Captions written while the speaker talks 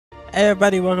Hey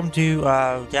everybody, welcome to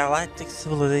Galactic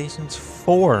Civilizations IV.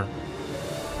 We're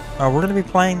going to be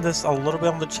playing this a little bit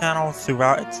on the channel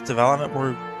throughout its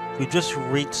development. We just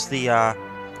reached the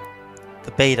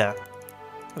beta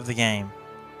of the game.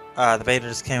 The beta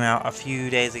just came out a few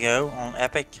days ago on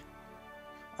Epic.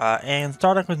 And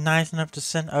Startup was nice enough to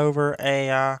send over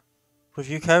a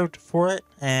review code for it.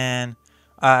 And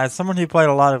as someone who played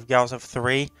a lot of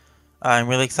GalCivIV III, I'm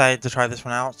really excited to try this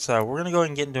one out. So we're going to go ahead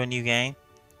and get into a new game.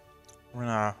 We're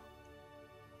going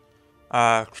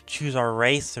to choose our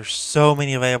race. There's so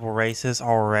many available races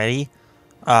already.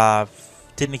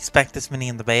 Didn't expect this many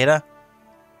in the beta,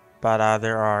 but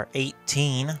there are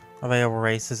 18 available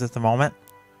races at the moment.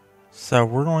 So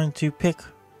we're going to pick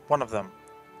one of them.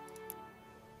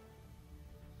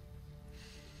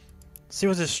 Let's see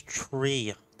what's this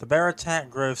tree. The Baratak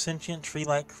grow sentient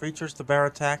tree-like creatures. The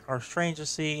Baratak are strange to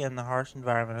see in the harsh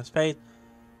environment of space,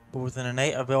 but with an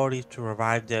innate ability to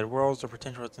revive dead worlds, their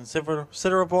potential is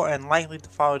considerable and likely to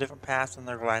follow different paths than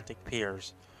their galactic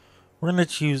peers. We're going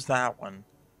to choose that one.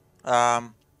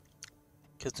 Because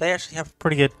they actually have a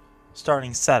pretty good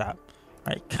starting setup.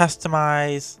 Alright,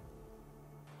 customize.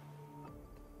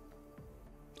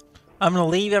 I'm going to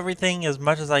leave everything as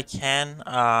much as I can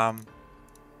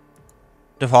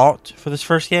default for this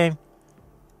first game.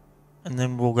 And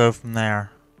then we'll go from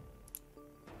there.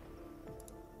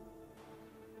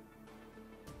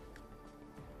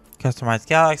 Customize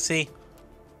galaxy.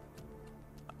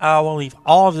 I will leave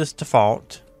all of this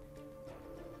default.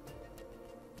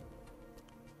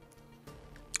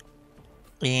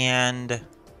 And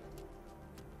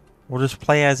we'll just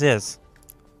play as is.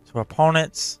 So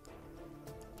opponents,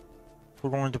 we're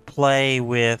going to play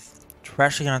with, we're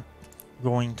actually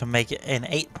going to make it an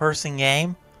 8-person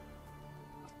game.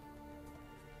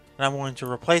 And I'm going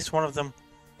to replace one of them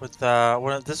with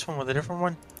this one with a different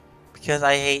one, because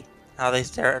I hate how they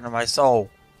stare into my soul.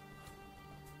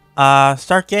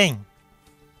 Start game.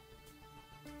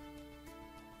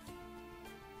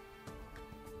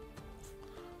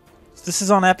 This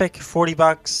is on Epic,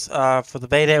 $40 for the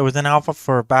beta. It was in alpha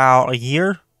for about a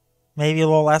year, maybe a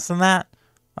little less than that,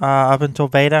 up until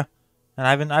beta. And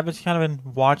I've been kind of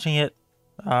been watching it,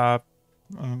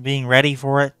 being ready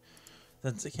for it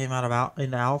since it came out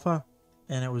into alpha.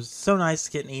 And it was so nice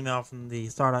to get an email from the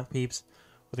startup peeps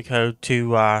with a code to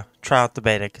try out the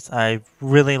beta, because I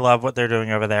really love what they're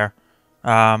doing over there.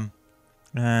 And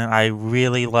I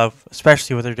really love,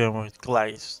 especially what they're doing with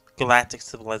Galactic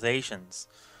Civilizations.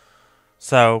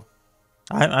 So,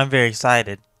 I'm very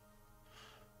excited.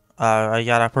 I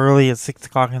got up early at 6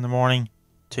 o'clock in the morning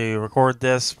to record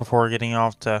this before getting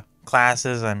off to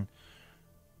classes, and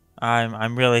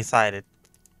I'm really excited.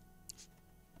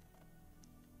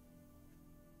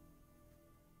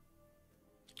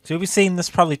 So we'll be seeing this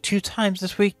probably 2 times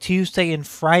this week, Tuesday and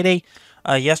Friday.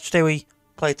 Yesterday we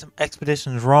played some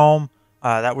Expeditions Rome.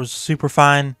 That was super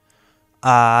fun.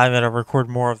 I'm going to record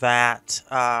more of that.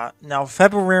 Now,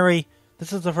 February,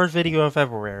 this is the first video of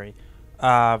February.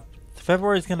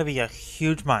 February is going to be a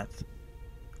huge month.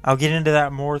 I'll get into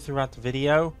that more throughout the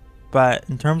video. But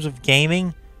in terms of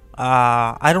gaming,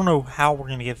 I don't know how we're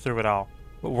going to get through it all.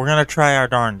 But we're going to try our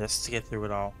darndest to get through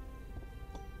it all.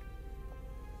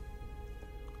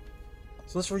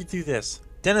 So let's read through this.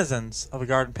 Denizens of a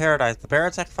garden paradise, the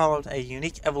Baratak followed a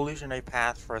unique evolutionary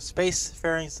path for a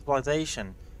spacefaring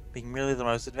civilization, being merely the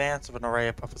most advanced of an array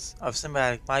of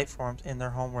symbiotic life forms in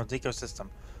their homeworld's ecosystem.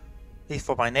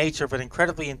 Lethal by nature, but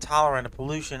incredibly intolerant of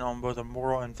pollution on both a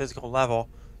moral and physical level,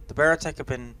 the Baratak have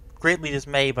been greatly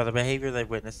dismayed by the behavior they've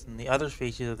witnessed in the other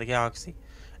species of the galaxy,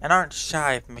 and aren't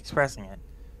shy from expressing it.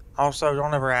 Also,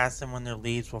 don't ever ask them when their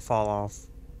leaves will fall off.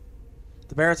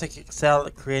 The Baratak excel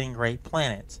at creating great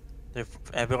planets. Their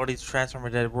ability to transform a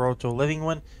dead world to a living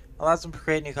one allows them to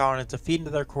create new colonies to feed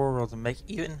into their core worlds and make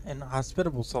even an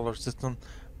hospitable solar system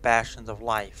bastions of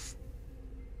life.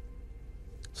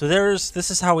 So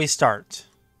this is how we start.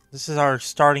 This is our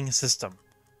starting system.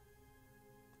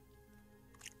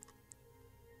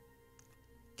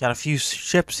 Got a few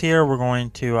ships here. We're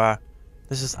going to,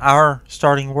 this is our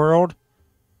starting world.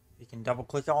 You can double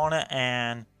click on it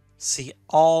and see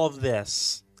all of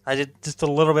this. I did just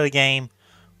a little bit of game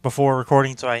before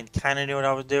recording, so I kind of knew what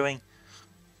I was doing.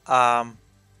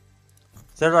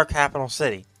 There's our capital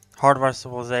city, heart of our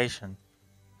civilization.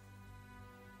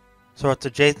 So it's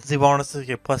adjacency bonuses, you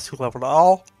get +2 level to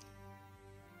all.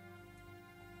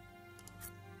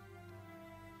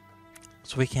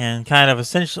 So we can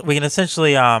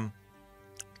essentially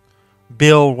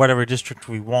build whatever district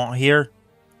we want here.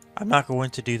 I'm not going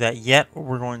to do that yet. What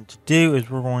we're going to do is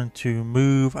we're going to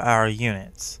move our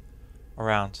units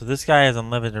around. So this guy has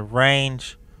unlimited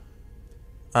range.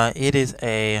 It is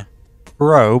a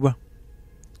probe.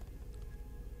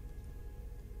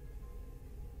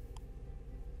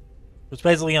 It's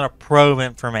basically going to probe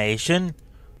information.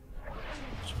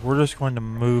 So we're just going to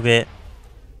move it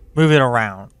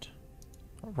around.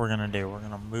 What we're going to do, we're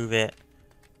going to move it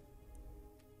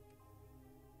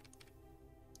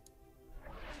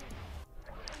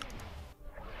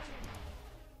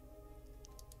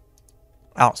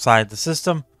outside the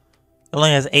system. It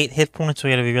only has 8 hit points, so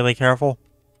we got to be really careful.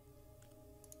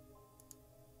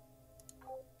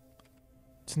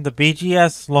 It's in the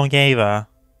BGS Longeva.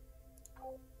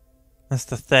 That's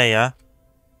the Thea.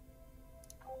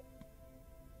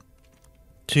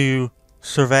 To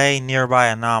survey nearby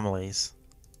anomalies.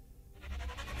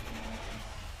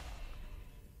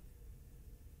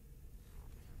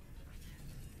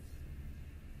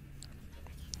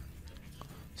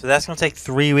 So that's going to take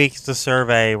 3 weeks to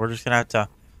survey. We're just going to have to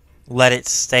let it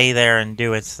stay there and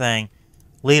do its thing.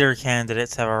 Leader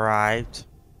candidates have arrived.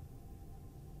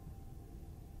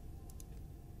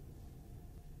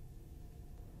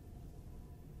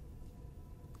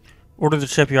 Order the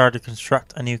shipyard to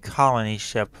construct a new colony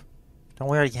ship. Don't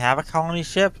we already have a colony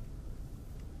ship?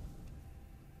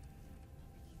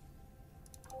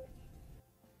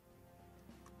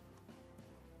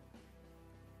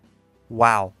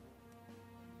 Wow.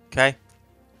 Okay.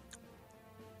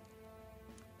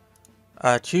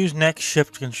 Choose next ship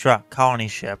to construct. Colony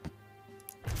ship.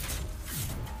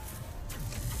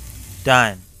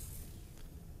 Done.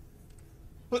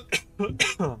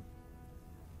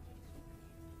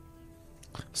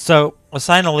 So,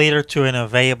 assign a leader to an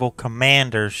available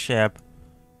commander ship.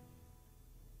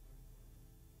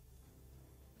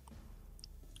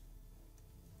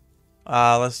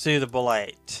 Let's do the Bull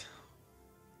 8.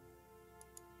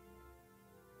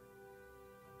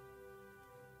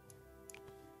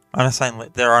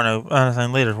 There are no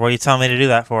unassigned leaders. What are you telling me to do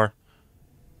that for?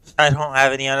 I don't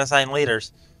have any unassigned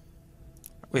leaders.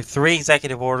 We have 3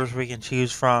 executive orders we can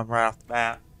choose from right off the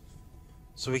bat.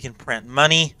 So we can print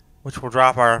money, which will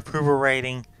drop our approval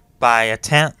rating by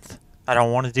 1/10. I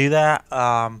don't want to do that.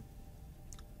 How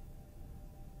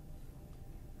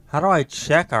do I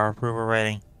check our approval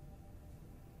rating?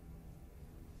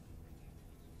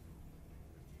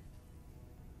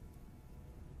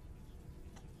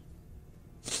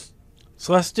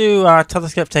 So let's do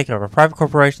telescope takeover. Private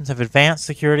corporations have advanced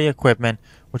security equipment,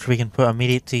 which we can put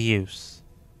immediate to use.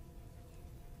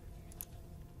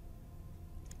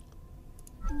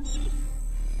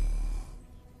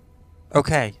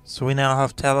 Okay, so we now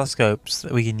have telescopes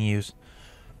that we can use.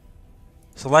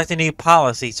 Select a new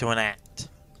policy to enact. So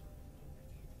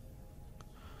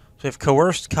we have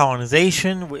coerced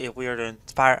colonization. If we are to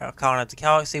colonize the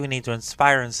galaxy, we need to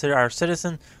inspire our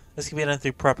citizens. This can be done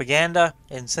through propaganda,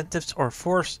 incentives, or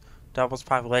force. Doubles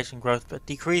population growth, but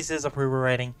decreases approval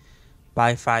rating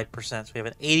by 5%. So we have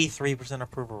an 83%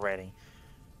 approval rating.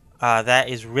 That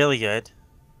is really good.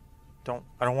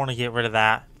 I don't want to get rid of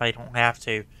that if I don't have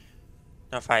to.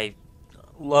 Now, if I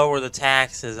lower the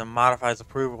taxes and modifies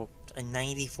approval to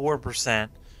 94%,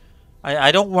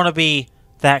 I don't want to be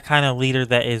that kind of leader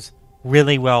that is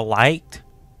really well liked,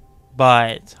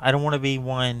 but I don't want to be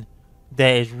one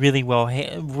that is really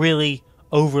really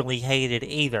overly hated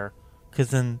either.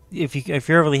 Because then, if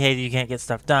you're overly hated, you can't get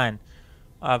stuff done.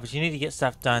 But you need to get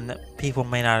stuff done that people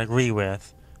may not agree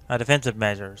with. Defensive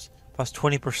measures plus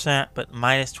 20%, but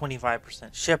minus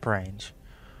 25% ship range.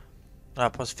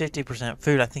 Plus 50%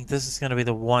 food. I think this is going to be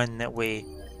the one that we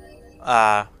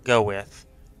go with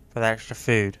for the extra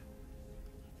food.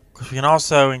 Because we can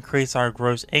also increase our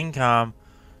gross income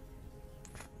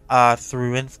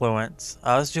through influence.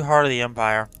 Let's do Heart of the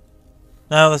Empire.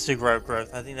 No, let's do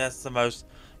growth. I think that's the most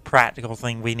practical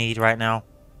thing we need right now.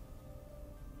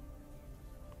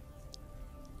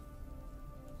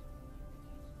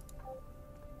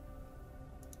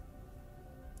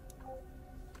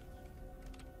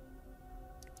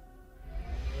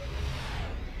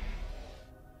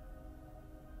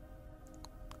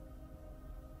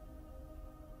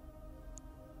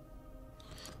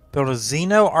 Build a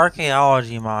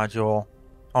xenoarchaeology module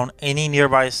on any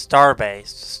nearby starbase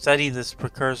to study this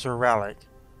precursor relic.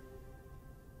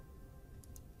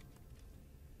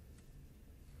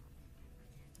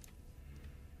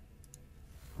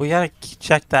 We gotta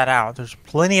check that out. There's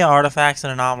plenty of artifacts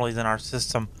and anomalies in our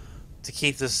system to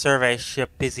keep this survey ship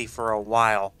busy for a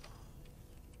while.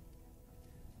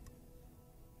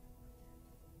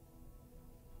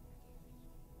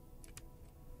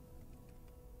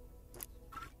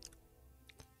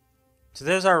 So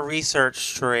there's our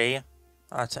research tree,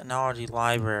 technology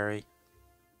library.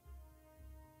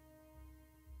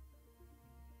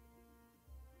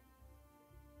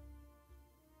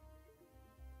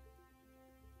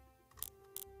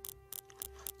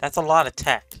 That's a lot of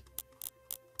tech.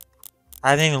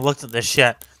 I haven't even looked at this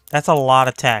shit. That's a lot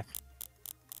of tech.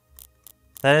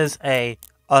 That is a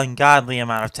ungodly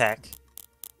amount of tech.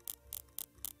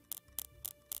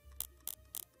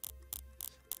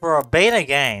 For a beta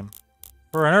game,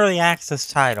 for an early access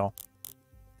title,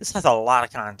 this has a lot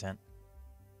of content.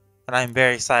 And I'm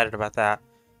very excited about that.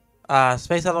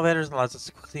 Space elevators allows us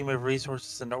to quickly move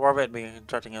resources into orbit and begin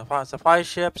constructing supply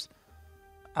ships.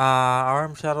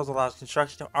 Armed shuttles allows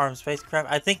construction of armed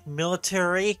spacecraft. I think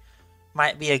military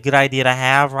might be a good idea to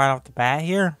have right off the bat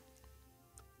here.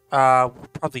 We'll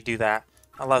probably do that.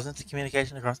 Allows instant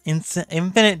communication across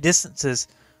infinite distances,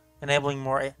 enabling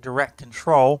more direct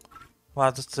control.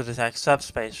 Allows us to detect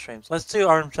subspace streams. Let's do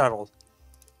armed shuttles.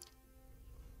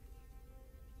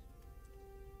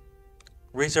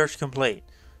 Research complete.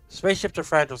 Spaceships are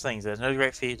fragile things. There's no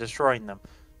great feat destroying them.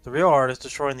 The real art is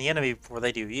destroying the enemy before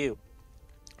they do you.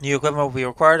 New equipment will be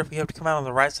required if we have to come out on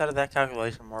the right side of that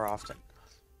calculation more often.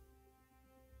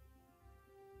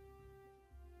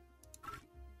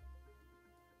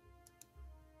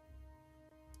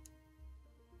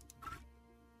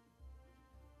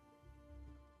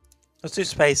 Let's do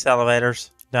space elevators.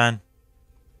 Done.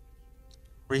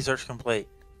 Research complete.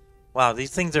 Wow, these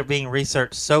things are being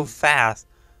researched so fast.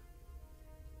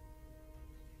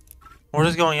 What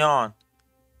is going on?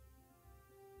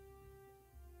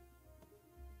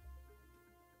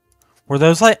 Were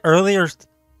those like earlier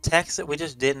texts that we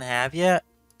just didn't have yet?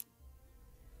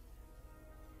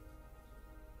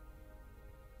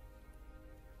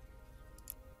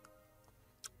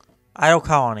 Idle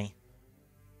colony.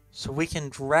 So we can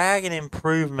drag an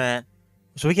improvement.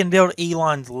 So we can build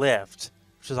Elon's lift,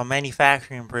 which is a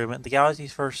manufacturing improvement. The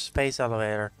galaxy's first space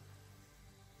elevator.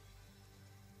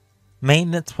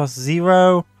 Maintenance plus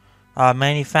 0.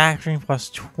 Manufacturing plus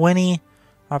 20.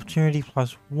 Opportunity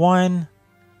plus 1.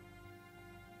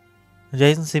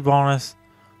 Adjacency bonus.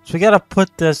 So we gotta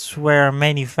put this where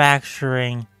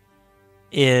manufacturing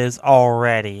is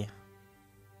already.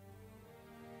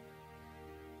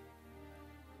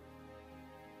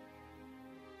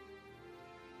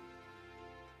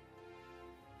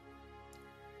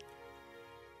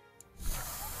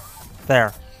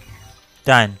 There.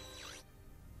 Done.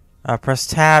 Press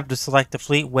tab to select the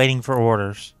fleet waiting for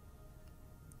orders.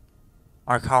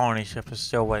 Our colony ship is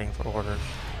still waiting for orders.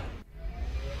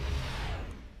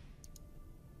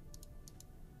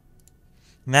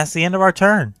 And that's the end of our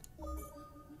turn.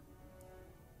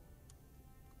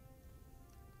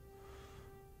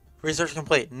 Research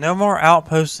complete. No more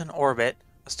outposts in orbit.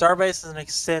 A starbase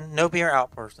is no mere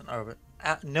outpost in orbit.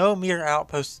 No mere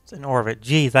outposts in orbit.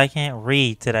 Jeez, I can't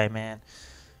read today, man.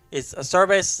 It's a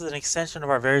starbase is an extension of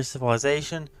our very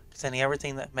civilization, extending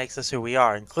everything that makes us who we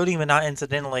are, including but not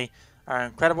incidentally our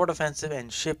incredible defensive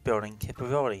and shipbuilding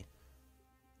capability.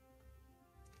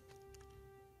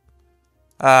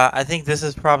 I think this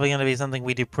is probably going to be something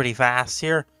we do pretty fast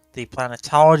here. The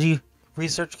planetology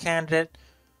research candidate,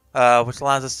 which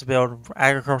allows us to build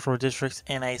agricultural districts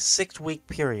in a 6-week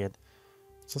period.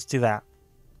 So let's do that.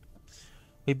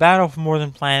 We battle for more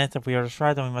than planets. If we are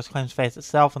destroyed, then we must claim space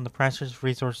itself and the precious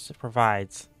resources it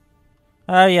provides.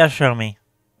 Yeah, show me.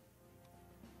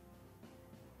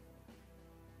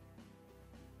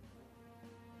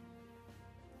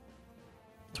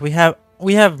 So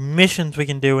we have missions we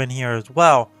can do in here as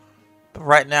well. But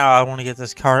right now, I want to get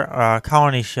this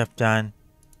colony ship done.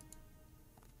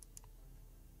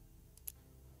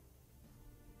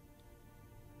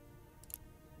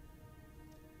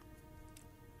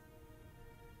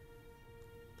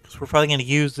 So we're probably going to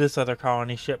use this other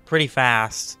colony ship pretty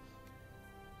fast.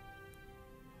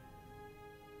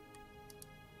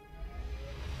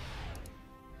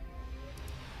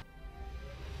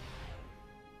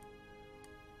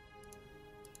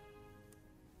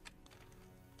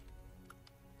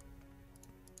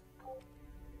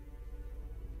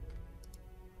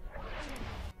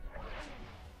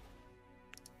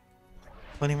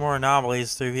 Plenty more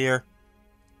anomalies through here.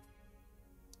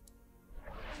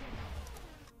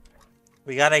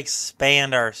 We gotta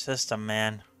expand our system,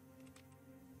 man.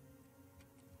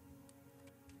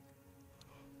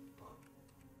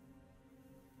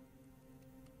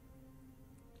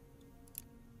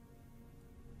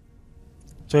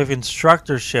 So we have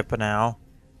constructor ship now.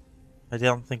 I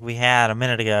don't think we had a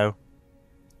minute ago.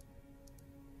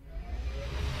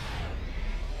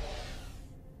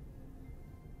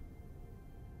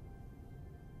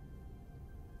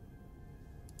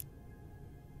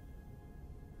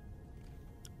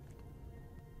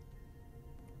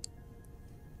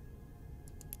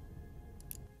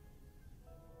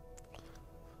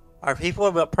 Our people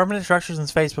have built permanent structures in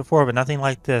space before, but nothing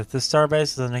like this. This starbase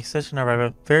is an extension of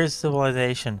our very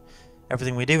civilization.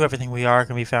 Everything we do, everything we are,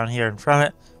 can be found here, and from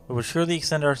it, we will surely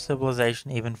extend our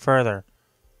civilization even further.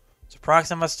 So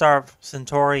Proxima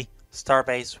Centauri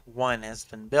Starbase 1 has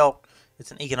been built.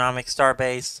 It's an economic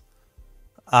starbase.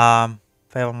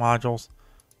 Fatal modules.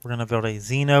 We're going to build a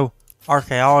Xeno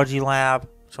Archaeology Lab,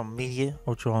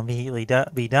 which will immediately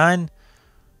be done.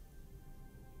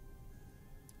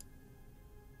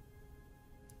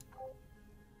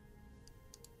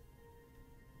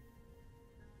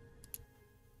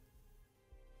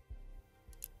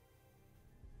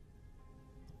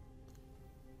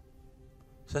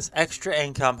 So that's extra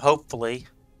income, hopefully.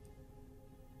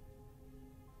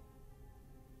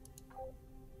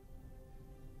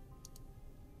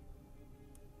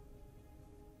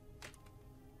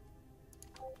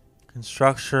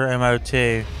 Constructor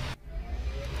MO2.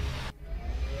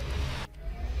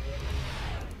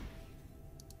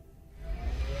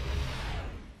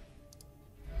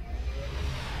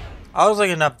 I was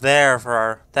looking up there for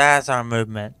our... That's our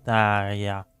movement.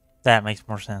 Yeah. That makes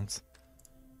more sense.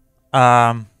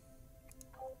 A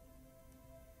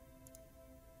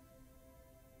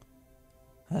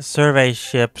survey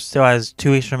ship still has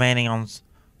 2 weeks remaining on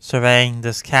surveying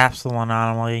this capsule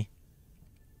anomaly.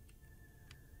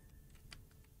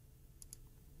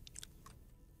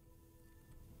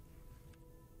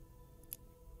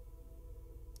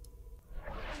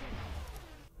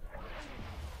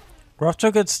 We're off to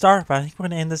a good start, but I think we're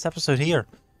going to end this episode here.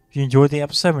 If you enjoyed the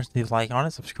episode, leave a like on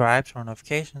it, subscribe, turn on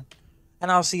notifications,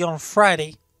 and I'll see you on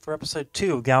Friday for episode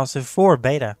 2 of GalCivIV 4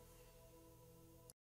 Beta.